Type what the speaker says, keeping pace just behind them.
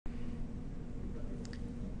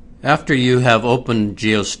After you have opened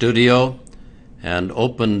GeoStudio and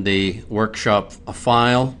opened the workshop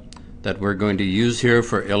file that we're going to use here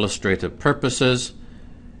for illustrative purposes,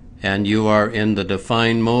 and you are in the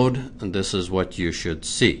define mode, and this is what you should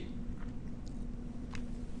see.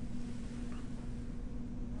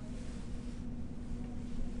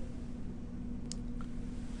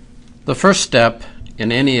 The first step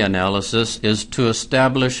in any analysis is to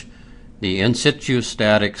establish the in situ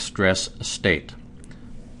static stress state.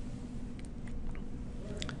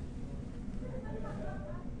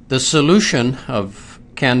 The solution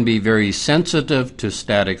can be very sensitive to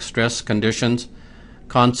static stress conditions.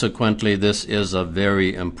 Consequently, this is a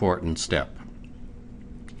very important step.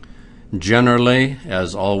 Generally,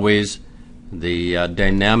 as always, the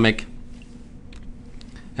dynamic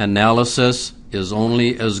analysis is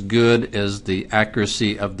only as good as the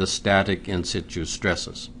accuracy of the static in situ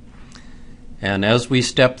stresses. And as we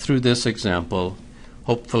step through this example,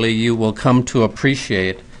 hopefully you will come to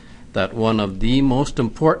appreciate that one of the most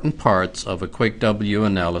important parts of a QUAKE-W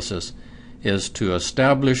analysis is to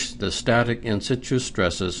establish the static in situ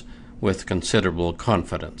stresses with considerable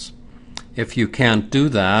confidence. If you can't do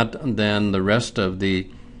that, then the rest of the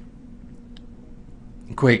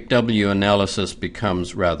QUAKE-W analysis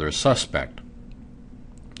becomes rather suspect.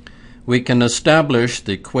 We can establish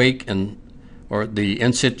the quake or the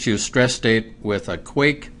in situ stress state with a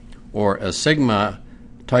quake or a sigma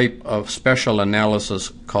type of special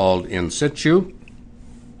analysis called in situ.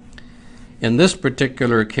 In this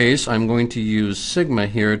particular case, I'm going to use sigma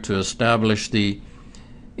here to establish the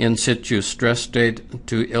in situ stress state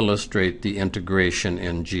to illustrate the integration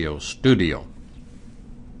in GeoStudio.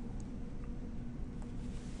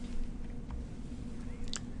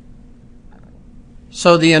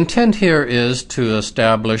 So the intent here is to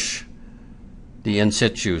establish the in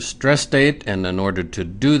situ stress state, and in order to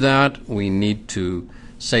do that, we need to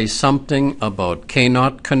say something about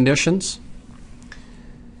K0 conditions.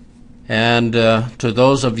 And to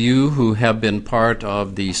those of you who have been part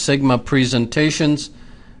of the sigma presentations,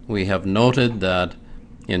 we have noted that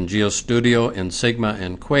in GeoStudio, in sigma,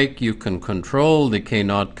 and quake, you can control the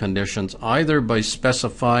K0 conditions either by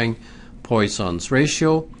specifying Poisson's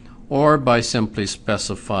ratio or by simply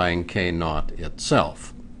specifying K0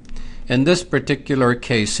 itself. In this particular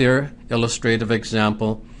case here, illustrative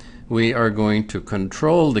example, we are going to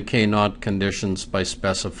control the K0 conditions by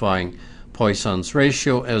specifying Poisson's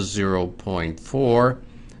ratio as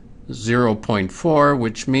 0.4,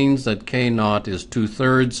 which means that K0 is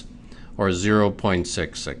 2/3 or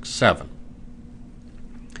 0.667.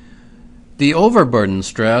 The overburden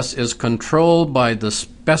stress is controlled by the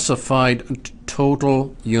specified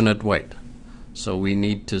total unit weight. So we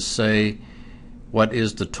need to say what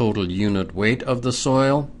is the total unit weight of the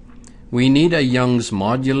soil. We need a Young's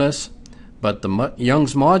modulus, but the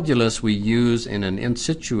Young's modulus we use in an in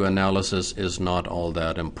situ analysis is not all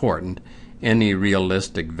that important. Any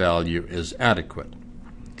realistic value is adequate.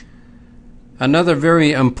 Another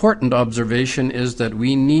very important observation is that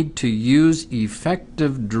we need to use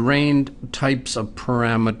effective drained types of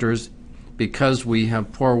parameters because we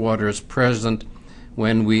have pore waters present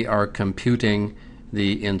when we are computing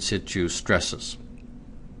the in situ stresses.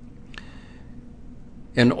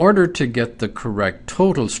 In order to get the correct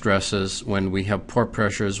total stresses when we have pore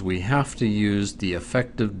pressures, we have to use the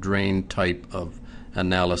effective drain type of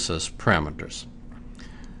analysis parameters.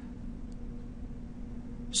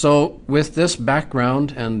 So with this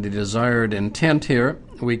background and the desired intent here,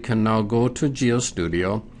 we can now go to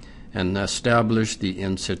GeoStudio and establish the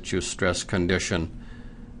in situ stress condition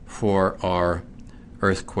for our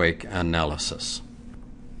earthquake analysis.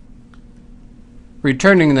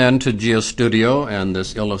 Returning then to GeoStudio and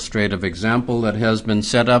this illustrative example that has been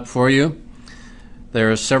set up for you,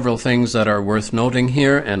 there are several things that are worth noting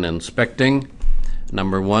here and inspecting.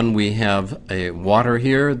 Number one, we have a water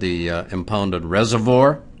here, the impounded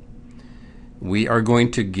reservoir. We are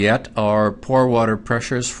going to get our pore water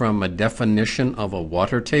pressures from a definition of a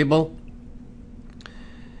water table.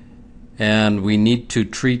 And we need to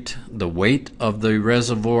treat the weight of the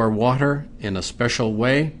reservoir water in a special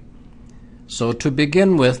way. So to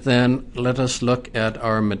begin with then, let us look at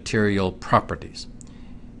our material properties.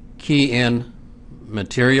 Key in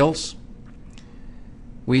materials.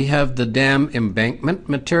 We have the dam embankment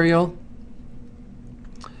material.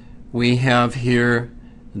 We have here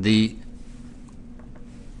the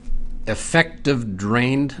effective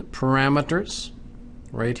drained parameters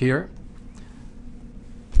right here.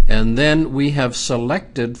 And then we have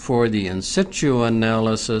selected for the in situ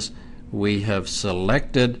analysis, we have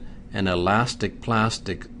selected an elastic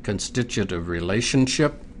plastic constitutive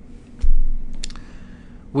relationship.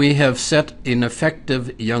 We have set an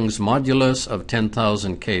effective Young's modulus of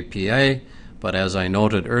 10,000 kPa, but as I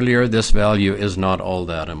noted earlier, this value is not all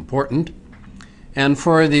that important. And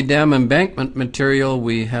for the dam embankment material,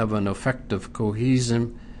 we have an effective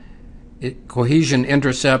cohesion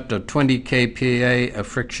intercept of 20 kPa, a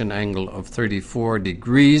friction angle of 34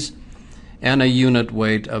 degrees, and a unit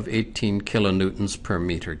weight of 18 kilonewtons per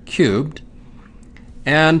meter cubed.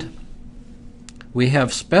 And we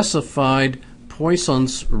have specified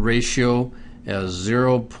Poisson's ratio as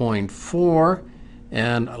 0.4,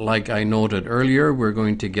 and like I noted earlier, we're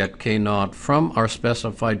going to get K0 from our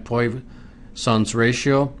specified Poisson's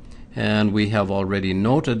ratio, and we have already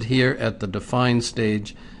noted here at the defined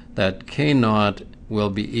stage that K0 will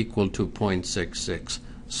be equal to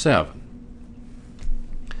 0.667.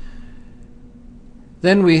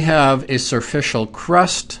 Then we have a superficial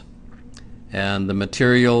crust, and the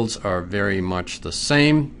materials are very much the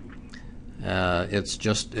same. It's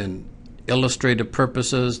just in illustrative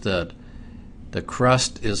purposes that the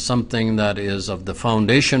crust is something that is of the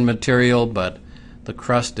foundation material, but the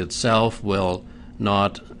crust itself will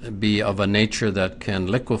not be of a nature that can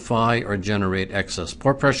liquefy or generate excess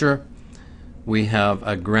pore pressure. We have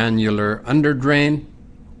a granular underdrain,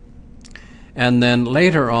 and then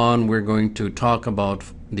later on we're going to talk about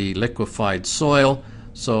the liquefied soil,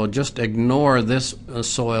 so just ignore this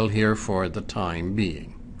soil here for the time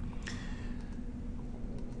being.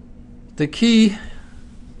 The key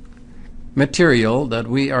material that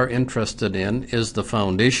we are interested in is the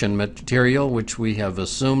foundation material, which we have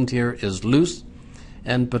assumed here is loose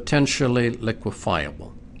and potentially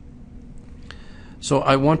liquefiable. So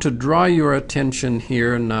I want to draw your attention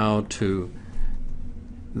here now to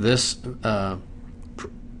this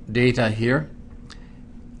data here.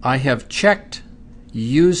 I have checked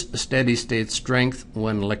use steady state strength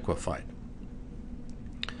when liquefied.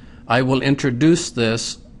 I will introduce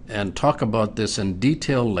this and talk about this in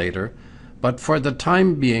detail later, but for the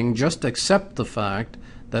time being, just accept the fact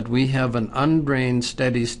that we have an undrained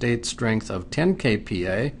steady state strength of 10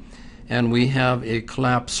 kPa, and we have a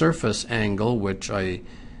collapsed surface angle, which I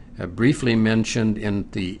briefly mentioned in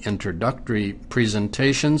the introductory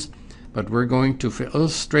presentations, but we're going to, for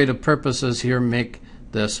illustrative purposes here, make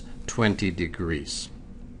this 20 degrees.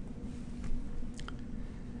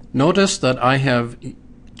 Notice that I have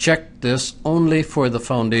checked this only for the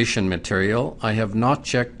foundation material. I have not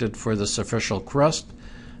checked it for the superficial crust.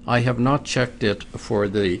 I have not checked it for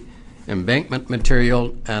the embankment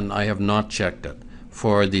material, and I have not checked it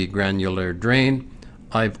for the granular drain.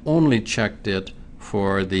 I've only checked it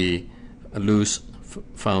for the loose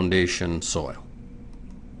foundation soil.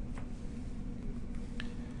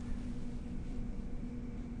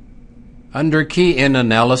 Under key-in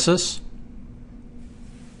analysis,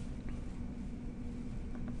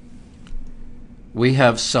 we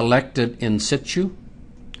have selected in situ.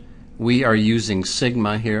 We are using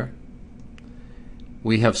sigma here.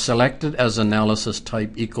 We have selected as analysis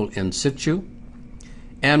type equal in situ.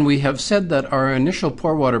 And we have said that our initial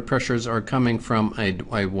pore water pressures are coming from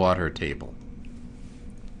a water table.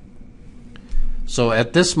 So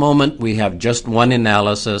at this moment we have just one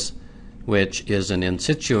analysis, which is an in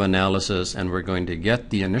situ analysis, and we're going to get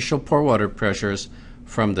the initial pore water pressures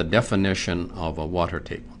from the definition of a water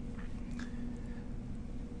table.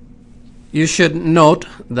 You should note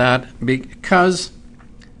that because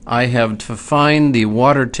I have defined the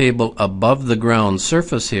water table above the ground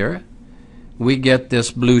surface here, we get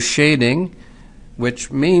this blue shading,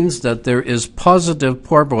 which means that there is positive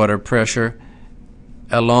pore water pressure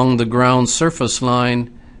along the ground surface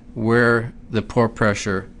line where the pore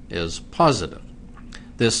pressure is positive.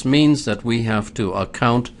 This means that we have to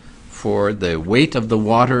account for the weight of the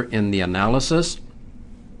water in the analysis.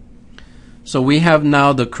 So we have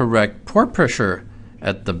now the correct pore pressure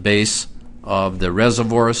at the base of the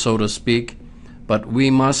reservoir, so to speak, but we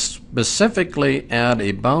must specifically add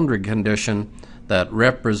a boundary condition that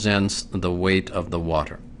represents the weight of the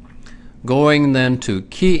water. Going then to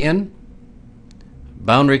key-in,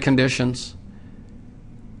 boundary conditions,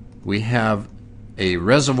 we have a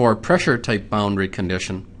reservoir pressure type boundary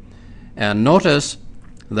condition, and notice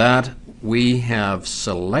that we have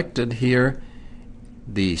selected here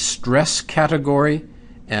the stress category,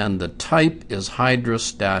 and the type is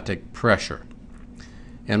hydrostatic pressure.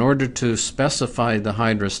 In order to specify the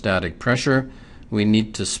hydrostatic pressure, we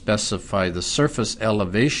need to specify the surface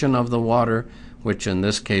elevation of the water, which in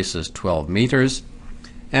this case is 12 meters.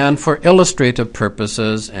 And for illustrative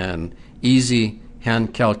purposes and easy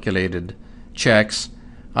hand-calculated checks,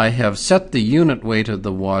 I have set the unit weight of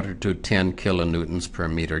the water to 10 kilonewtons per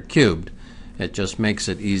meter cubed. It just makes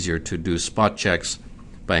it easier to do spot checks,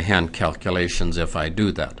 by hand calculations if I do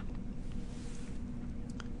that.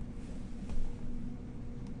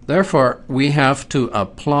 Therefore, we have to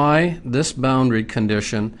apply this boundary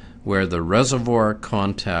condition where the reservoir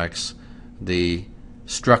contacts the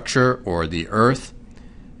structure or the earth,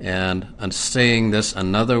 and saying this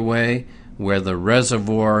another way, where the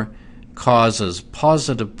reservoir causes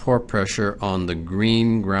positive pore pressure on the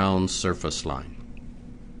green ground surface line.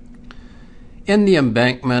 In the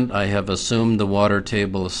embankment, I have assumed the water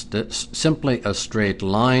table is simply a straight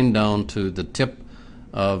line down to the tip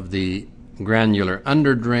of the granular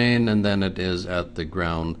underdrain, and then it is at the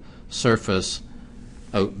ground surface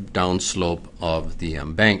downslope of the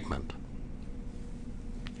embankment.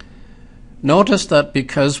 Notice that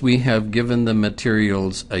because we have given the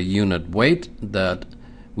materials a unit weight, that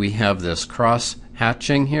we have this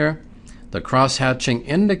cross-hatching here. The cross-hatching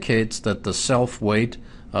indicates that the self-weight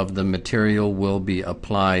of the material will be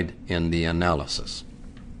applied in the analysis.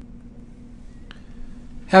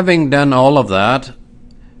 Having done all of that,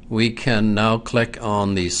 we can now click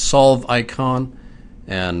on the Solve icon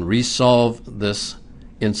and resolve this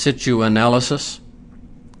in situ analysis.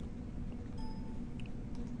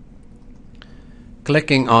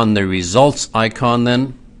 Clicking on the Results icon,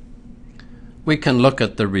 then, we can look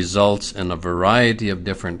at the results in a variety of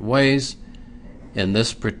different ways. In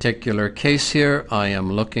this particular case here, I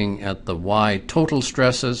am looking at the Y total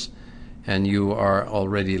stresses, and you are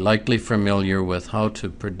already likely familiar with how to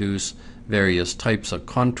produce various types of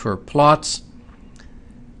contour plots.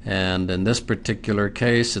 And in this particular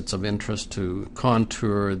case, it's of interest to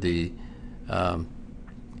contour the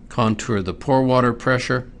pore water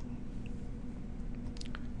pressure.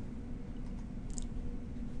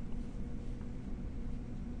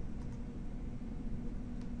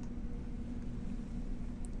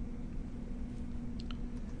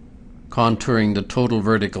 Contouring the total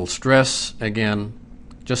vertical stress, again,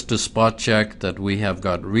 just to spot check that we have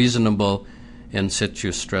got reasonable in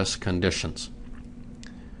situ stress conditions.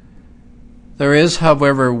 There is,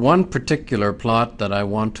 however, one particular plot that I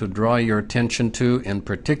want to draw your attention to in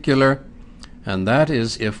particular, and that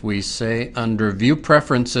is if we say under View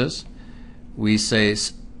Preferences, we say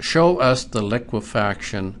Show us the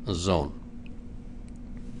liquefaction zone.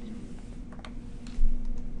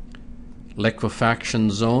 Liquefaction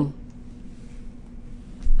zone.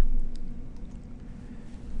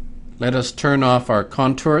 Let us turn off our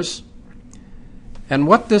contours. And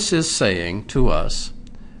what this is saying to us,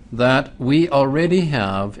 that we already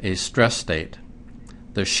have a stress state.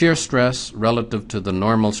 The shear stress relative to the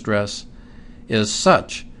normal stress is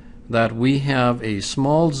such that we have a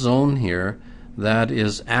small zone here that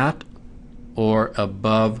is at or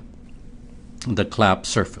above the clap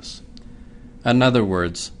surface. In other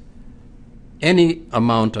words, any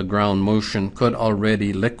amount of ground motion could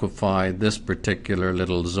already liquefy this particular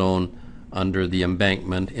little zone under the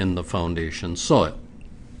embankment in the foundation soil.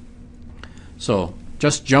 So,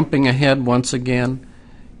 just jumping ahead once again,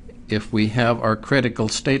 if we have our critical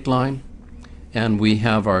state line and we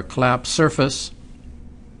have our clap surface,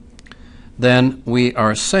 then we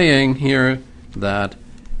are saying here that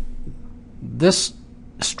this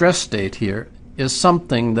stress state here is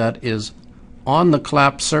something that is on the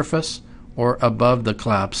clap surface or above the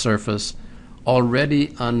clap surface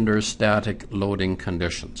already under static loading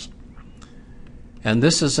conditions. And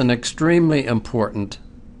this is an extremely important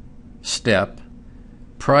step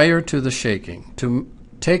prior to the shaking to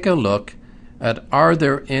take a look at are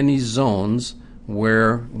there any zones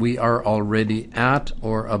where we are already at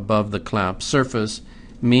or above the clap surface,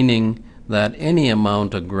 meaning that any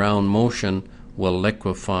amount of ground motion will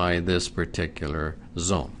liquefy this particular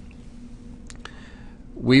zone.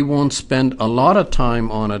 We won't spend a lot of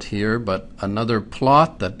time on it here, but another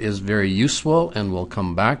plot that is very useful and we'll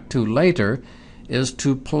come back to later is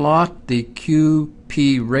to plot the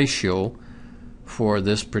QP ratio for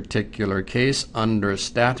this particular case under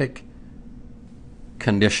static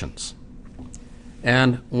conditions.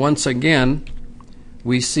 And once again,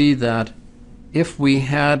 we see that if we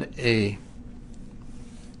had a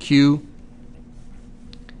QP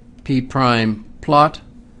prime plot,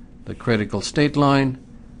 the critical state line,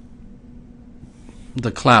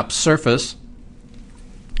 the clap surface,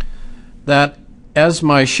 that as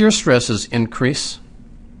my shear stresses increase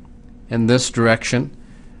in this direction,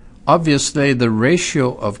 obviously the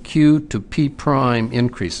ratio of Q to P prime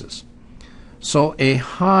increases. So a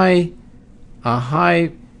high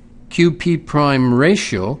QP prime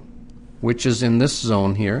ratio, which is in this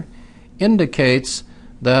zone here, indicates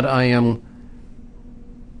that I am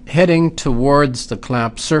heading towards the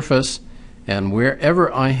clap surface, and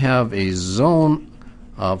wherever I have a zone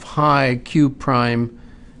of high Q prime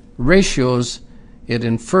ratios it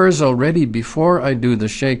infers already before I do the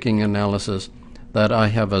shaking analysis that I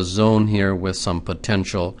have a zone here with some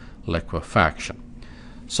potential liquefaction.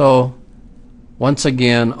 So once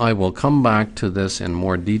again, I will come back to this in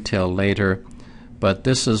more detail later, but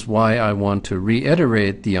this is why I want to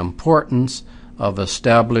reiterate the importance of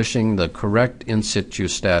establishing the correct in situ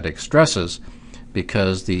static stresses,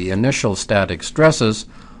 because the initial static stresses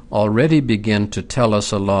already begin to tell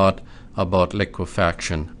us a lot about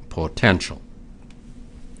liquefaction potential.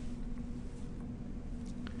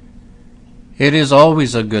 It is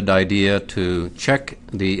always a good idea to check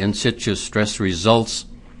the in situ stress results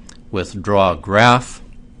with draw a graph.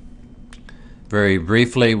 Very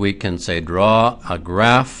briefly, we can say draw a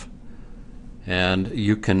graph, and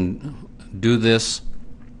you can do this.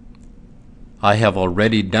 I have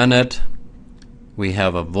already done it. We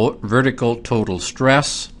have a vertical total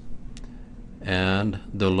stress, and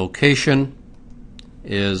the location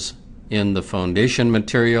is in the foundation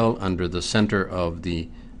material under the center of the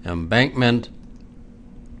embankment.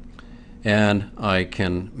 And I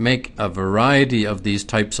can make a variety of these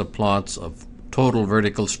types of plots of total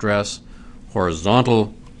vertical stress,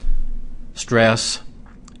 horizontal stress,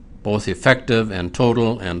 both effective and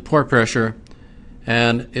total, and pore pressure.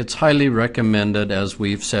 And it's highly recommended, as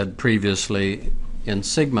we've said previously in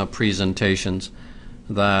Sigma presentations,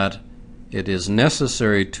 that it is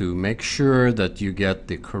necessary to make sure that you get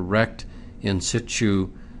the correct in situ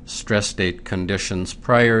stress state conditions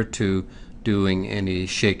prior to doing any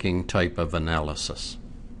shaking type of analysis.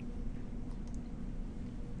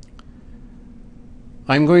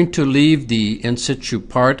 I'm going to leave the in situ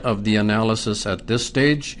part of the analysis at this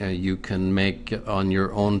stage. You can make on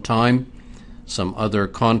your own time some other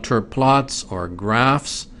contour plots or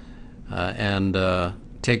graphs and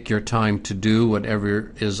take your time to do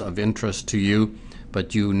whatever is of interest to you,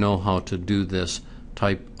 but you know how to do this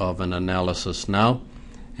type of an analysis now.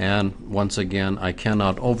 And once again, I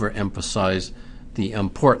cannot overemphasize the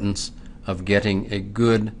importance of getting a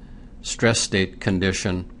good stress state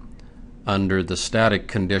condition under the static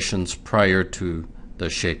conditions prior to the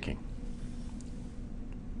shaking.